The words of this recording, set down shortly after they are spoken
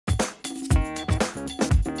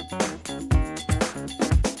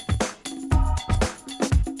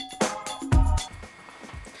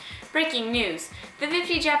Breaking news! The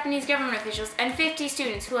 50 Japanese government officials and 50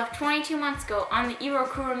 students who left 22 months ago on the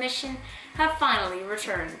Iwakura mission have finally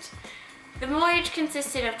returned. The voyage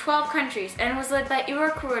consisted of 12 countries and was led by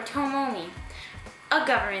Iwakura Tomomi, a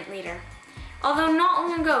government leader. Although not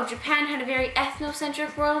long ago Japan had a very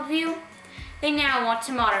ethnocentric worldview, they now want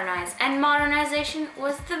to modernize, and modernization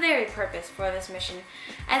was the very purpose for this mission,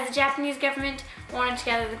 as the Japanese government wanted to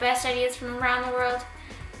gather the best ideas from around the world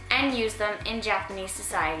and use them in Japanese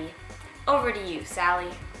society. Over to you,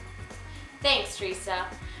 Sally. Thanks, Teresa.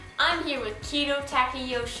 I'm here with Kido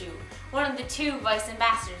Takayoshu, one of the 2 vice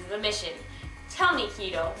ambassadors of the mission. Tell me,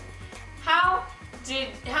 Kido, how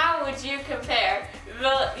would you compare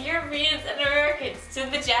the Europeans and Americans to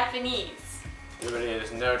the Japanese? There really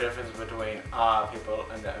is no difference between our people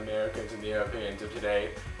and the Americans and the Europeans of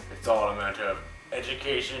today. It's all a matter of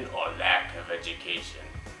education or lack of education.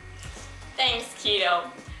 Thanks, Kido.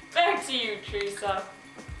 Back to you, Teresa.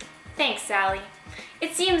 Thanks, Sally.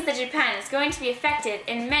 It seems that Japan is going to be affected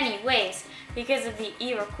in many ways because of the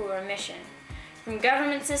Iwakura mission, from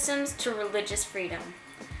government systems to religious freedom.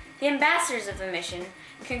 The ambassadors of the mission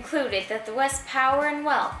concluded that the West's power and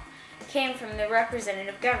wealth came from the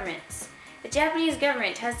representative governments. The Japanese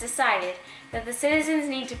government has decided that the citizens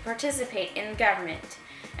need to participate in government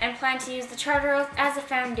and plan to use the Charter Oath as a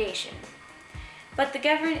foundation. But the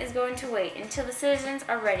government is going to wait until the citizens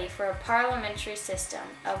are ready for a parliamentary system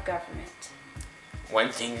of government. One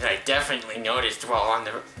thing that I definitely noticed while on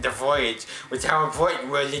the voyage was how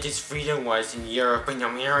important religious freedom was in Europe and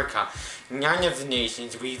America. None of the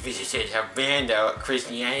nations we visited have banned out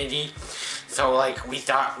Christianity, so we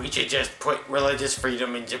thought we should just put religious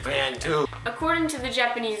freedom in Japan too. According to the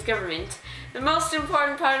Japanese government, the most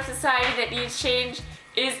important part of society that needs change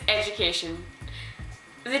is education.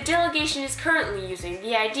 The delegation is currently using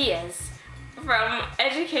the ideas from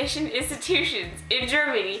education institutions in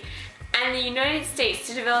Germany and the United States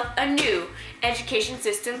to develop a new education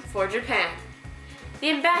system for Japan.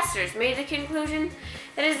 The ambassadors made the conclusion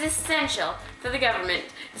that it is essential for the government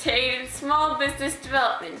to aid in small business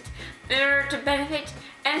development in order to benefit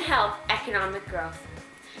and help economic growth.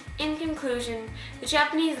 In conclusion, the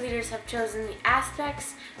Japanese leaders have chosen the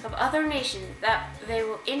aspects of other nations that they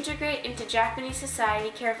will integrate into Japanese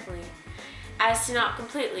society carefully, as to not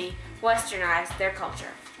completely westernize their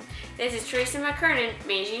culture. This is Teresa McKernan,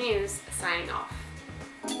 Meiji News, signing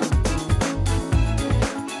off.